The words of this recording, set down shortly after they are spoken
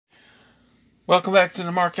Welcome back to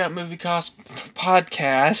the Markout Movie Cost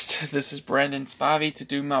Podcast. This is Brandon Spivey to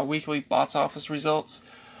do my weekly box office results.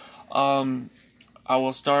 I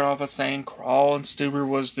will start off by saying Crawl and Stuber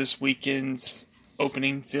was this weekend's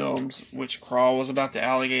opening films, which Crawl was about the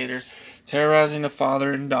alligator terrorizing the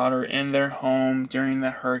father and daughter in their home during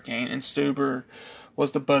the hurricane, and Stuber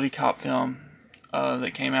was the buddy cop film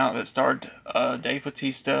that came out that starred Dave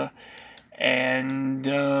Bautista and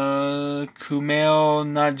Kumail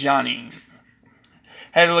Nanjiani.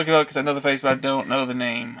 Had to look it up because I know the face, but I don't know the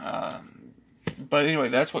name. But anyway,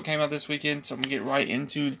 that's what came out this weekend, so I'm going to get right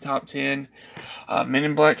into the top 10. Men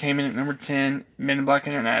in Black came in at number 10. Men in Black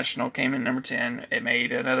International came in at number 10. It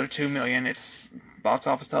made another $2 million. Its box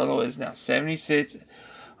office total is now 76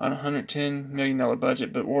 on a $110 million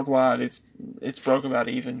budget, but worldwide it's broke about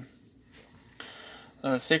even.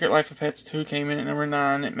 Secret Life of Pets 2 came in at number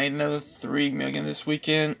 9. It made another $3 million this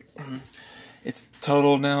weekend. Its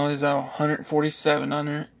total now is $147 on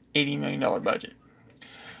an $80 million budget.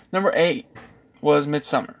 Number 8 was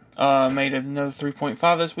Midsommar. Made another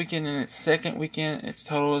 3.5 this weekend. In its second weekend, its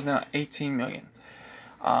total is now $18 million.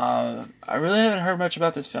 I really haven't heard much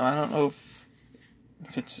about this film. I don't know if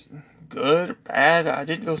it's good or bad. I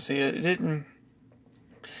didn't go see it. It didn't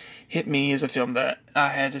hit me as a film that I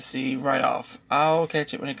had to see right off. I'll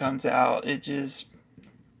catch it when it comes out. I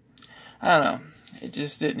don't know. It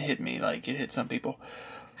just didn't hit me like it hit some people.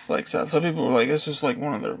 Like some people were like, this was like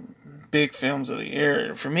one of the big films of the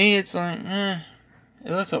year. For me, it's like, it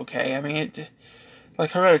looks okay. I mean,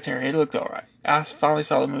 like Hereditary, it looked alright. I finally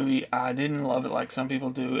saw the movie. I didn't love it like some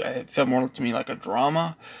people do. It felt more to me like a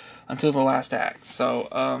drama until the last act. So,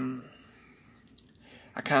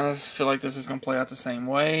 I kind of feel like this is going to play out the same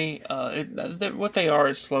way. What they are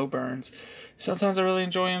is slow burns. Sometimes I really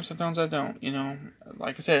enjoy them, sometimes I don't,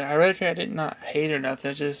 Like I said, Hereditary I did not hate or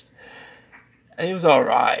nothing, it was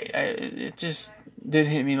alright. It just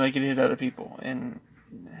didn't hit me like it hit other people, and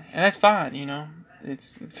that's fine,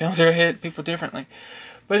 films are hit people differently.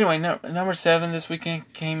 But anyway, number 7 this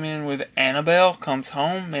weekend came in with Annabelle Comes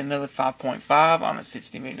Home, made another 5.5 on a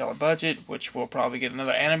 $60 million budget, which we'll probably get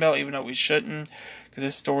another Annabelle, even though we shouldn't, because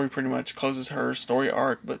this story pretty much closes her story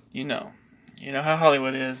arc. But you know how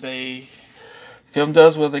Hollywood is. Film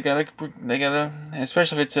does what they gotta,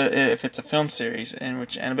 especially if it's a film series, in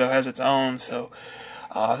which Annabelle has its own. So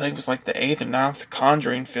I think it was like the 8th or 9th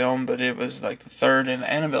Conjuring film, but it was like the 3rd in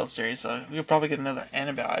the Annabelle series. So we'll probably get another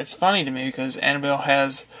Annabelle. It's funny to me because Annabelle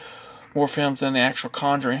has more films than the actual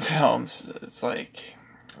Conjuring films.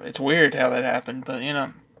 It's weird how that happened, but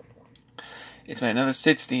it's made another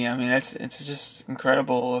 60. I mean, it's just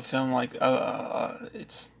incredible. A film like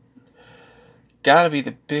it's got to be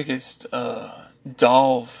the biggest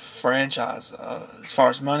doll franchise as far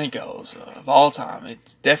as money goes of all time.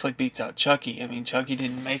 It definitely beats out Chucky. I mean, Chucky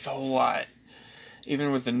didn't make a whole lot.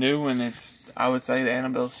 Even with the new one, I would say the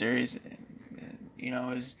Annabelle series,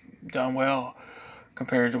 is done well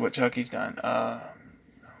compared to what Chucky's done. I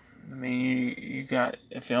mean, you got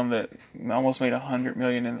a film that almost made $100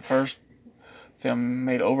 million in the first film,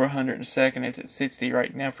 made over $100 in the second. It's at 60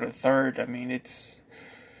 right now for the third. I mean, it's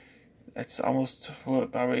almost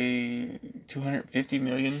probably $250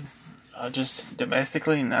 million just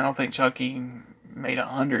domestically, and I don't think Chucky made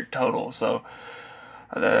 $100 total. So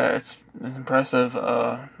that's impressive.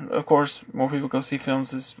 Of course, more people go see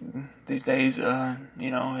films these days.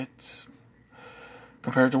 It's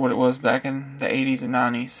compared to what it was back in the 80s and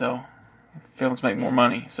 90s. So films make more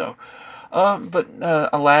money. So. But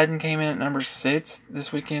Aladdin came in at number 6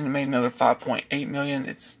 this weekend. It made another $5.8 million.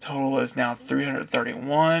 Its total is now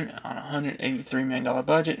 $331 on a $183 million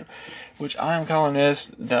budget, which I am calling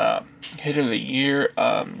this the hit of the year.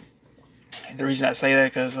 And the reason I say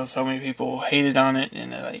that because so many people hated on it,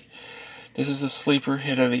 and this is the sleeper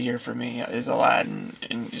hit of the year for me is Aladdin,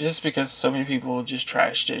 and just because so many people just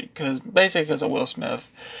trashed it because of Will Smith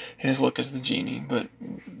and his look as the genie, but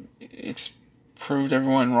it's proved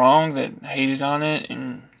everyone wrong that hated on it,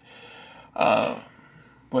 and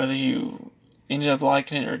whether you ended up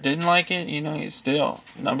liking it or didn't like it, it's still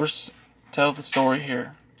numbers tell the story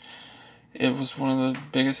here. It was one of the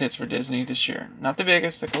biggest hits for Disney this year. Not the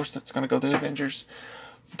biggest, of course, that's going to go to Avengers,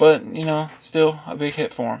 but still a big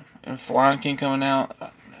hit for him. And for Lion King coming out,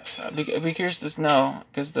 I'd be curious to know,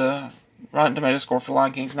 because the Rotten Tomatoes score for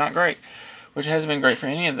Lion King is not great, which hasn't been great for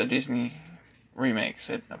any of the Disney remakes,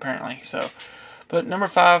 apparently. So. But number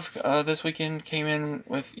 5 this weekend came in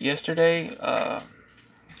with Yesterday.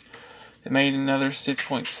 It made another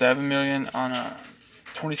 $6.7 million on a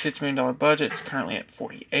 $26 million budget. It's currently at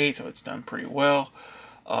 48, so it's done pretty well.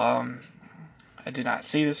 I did not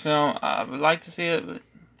see this film. I would like to see it, but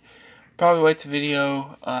probably wait to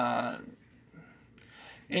video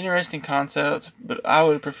interesting concept, but I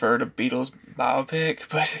would prefer the Beatles biopic.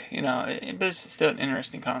 But but it's still an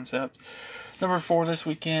interesting concept. Number 4 this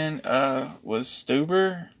weekend was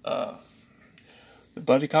Stuber. The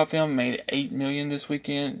buddy cop film made $8 million this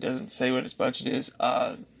weekend. It doesn't say what its budget is.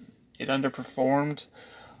 It underperformed.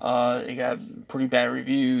 It got pretty bad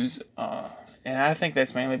reviews. And I think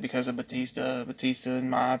that's mainly because of Batista. Batista, in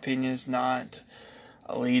my opinion, is not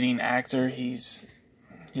a leading actor. He's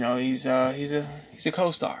a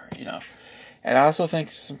co-star. And I also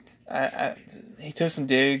think he took some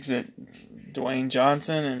digs at Dwayne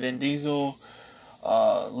Johnson and Vin Diesel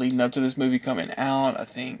leading up to this movie coming out. I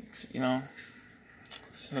think so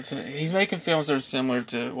he's making films that are similar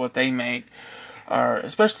to what they make, or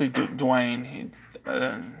especially Dwayne.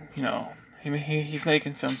 He's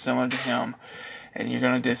making films similar to him, and you're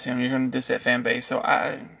gonna diss him. You're gonna diss that fan base. So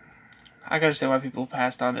I can understand why people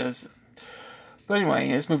passed on this. But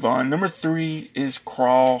anyway, let's move on. Number 3 is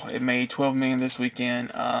Crawl. It made $12 million this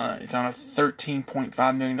weekend. It's on a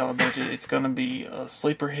 $13.5 million budget. It's gonna be a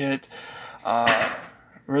sleeper hit.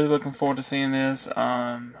 Really looking forward to seeing this.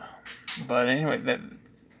 But anyway,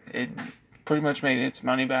 it pretty much made its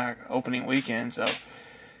money back opening weekend. So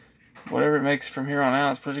whatever it makes from here on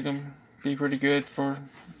out, it's gonna be pretty good for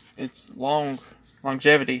its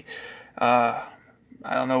longevity. I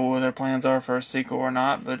don't know what their plans are for a sequel or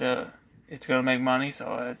not, but it's gonna make money, so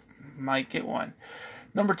I might get one.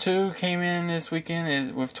 Number 2 came in this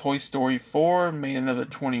weekend with Toy Story 4, made another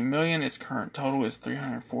 $20 million. Its current total is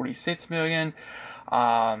 $346 million.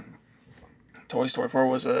 Toy Story 4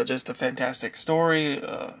 was just a fantastic story.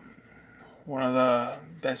 One of the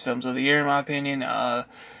best films of the year, in my opinion.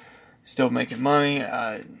 Still making money.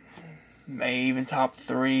 May even top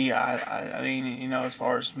 3. I mean, as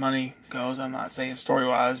far as money goes, I'm not saying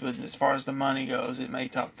story-wise, but as far as the money goes, it may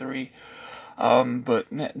top 3.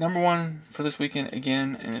 But number 1 for this weekend,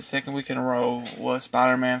 again, in the second week in a row, was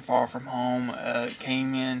Spider-Man Far From Home. It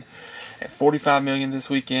came in at $45 million this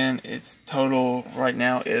weekend. Its total right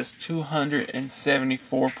now is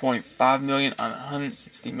 $274.5 million on a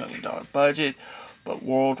 $160 million budget. But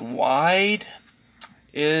worldwide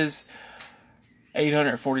is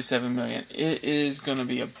 $847 million. It is going to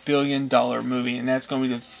be a $1 billion movie, and that's going to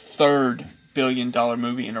be the 3rd $1 billion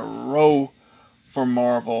movie in a row for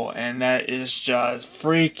Marvel, and that is just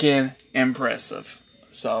freaking impressive.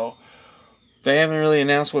 So they haven't really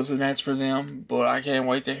announced what's next for them, but I can't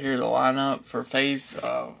wait to hear the lineup for Phase.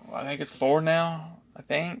 I think it's 4 now. I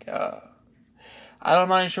think. I'm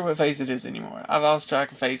not even sure what phase it is anymore. I've lost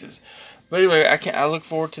track of phases. But anyway, I look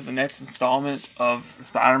forward to the next installment of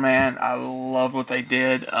Spider-Man. I love what they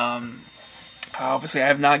did. Obviously, I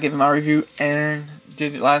have not given my review. Aaron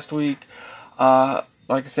did it last week. Like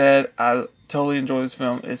I said, I totally enjoy this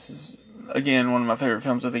film. This is, again, one of my favorite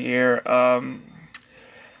films of the year. And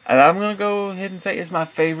I'm going to go ahead and say it's my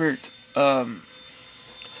favorite comic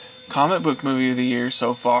book movie of the year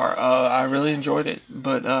so far. I really enjoyed it.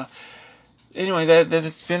 But anyway,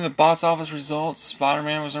 that's been the box office results.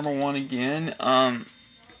 Spider-Man was number 1 again. Lion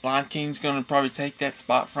King's going to probably take that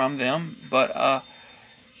spot from them. But, I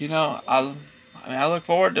look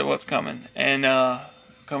forward to what's coming. And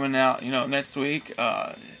coming out, next week.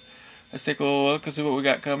 Let's take a little look and see what we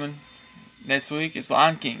got coming next week. It's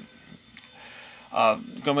Lion King.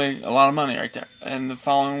 Gonna make a lot of money right there. And the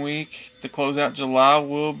following week, to close out July,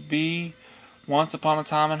 will be Once Upon a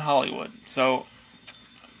Time in Hollywood. So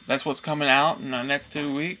that's what's coming out in the next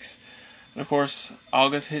 2 weeks. And of course,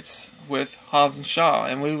 August hits with Hobbs and Shaw,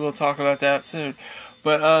 and we will talk about that soon.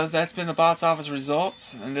 But that's been the box office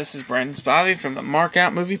results, and this is Brandon Spivey from the Mark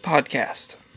Out Movie Podcast.